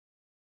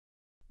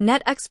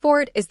Net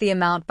export is the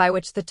amount by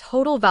which the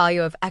total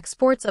value of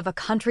exports of a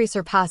country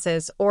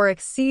surpasses or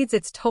exceeds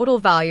its total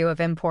value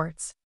of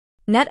imports.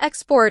 Net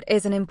export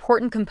is an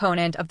important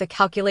component of the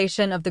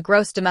calculation of the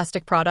gross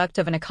domestic product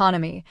of an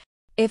economy.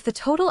 If the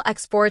total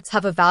exports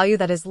have a value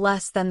that is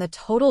less than the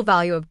total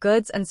value of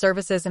goods and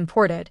services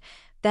imported,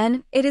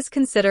 then it is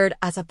considered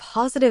as a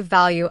positive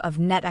value of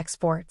net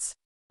exports.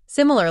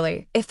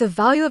 Similarly, if the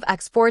value of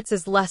exports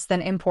is less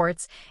than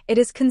imports, it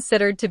is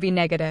considered to be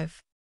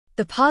negative.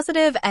 The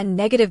positive and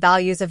negative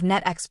values of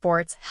net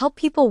exports help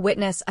people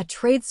witness a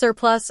trade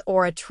surplus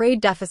or a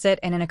trade deficit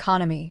in an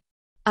economy.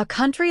 A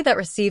country that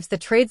receives the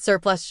trade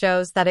surplus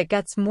shows that it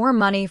gets more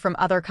money from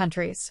other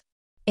countries.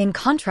 In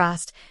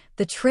contrast,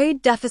 the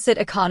trade deficit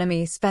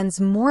economy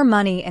spends more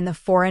money in the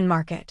foreign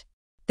market.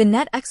 The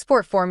net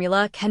export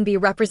formula can be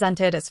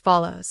represented as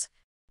follows.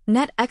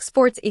 Net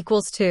exports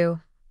equals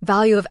to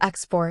value of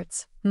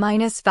exports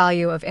minus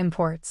value of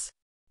imports,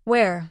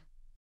 where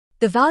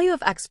the value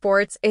of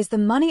exports is the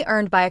money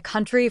earned by a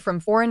country from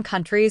foreign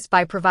countries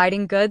by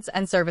providing goods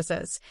and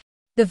services.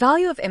 The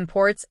value of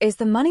imports is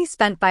the money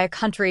spent by a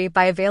country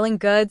by availing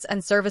goods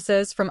and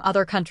services from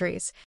other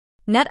countries.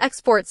 Net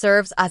export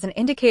serves as an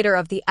indicator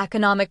of the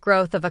economic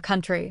growth of a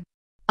country.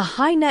 A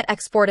high net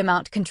export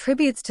amount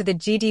contributes to the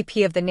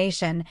GDP of the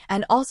nation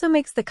and also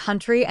makes the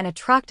country an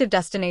attractive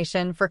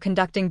destination for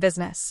conducting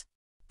business.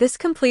 This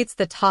completes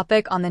the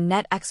topic on the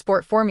net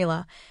export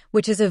formula,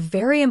 which is a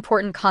very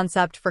important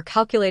concept for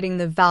calculating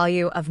the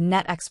value of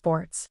net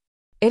exports.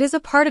 It is a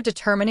part of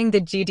determining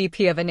the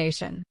GDP of a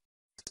nation.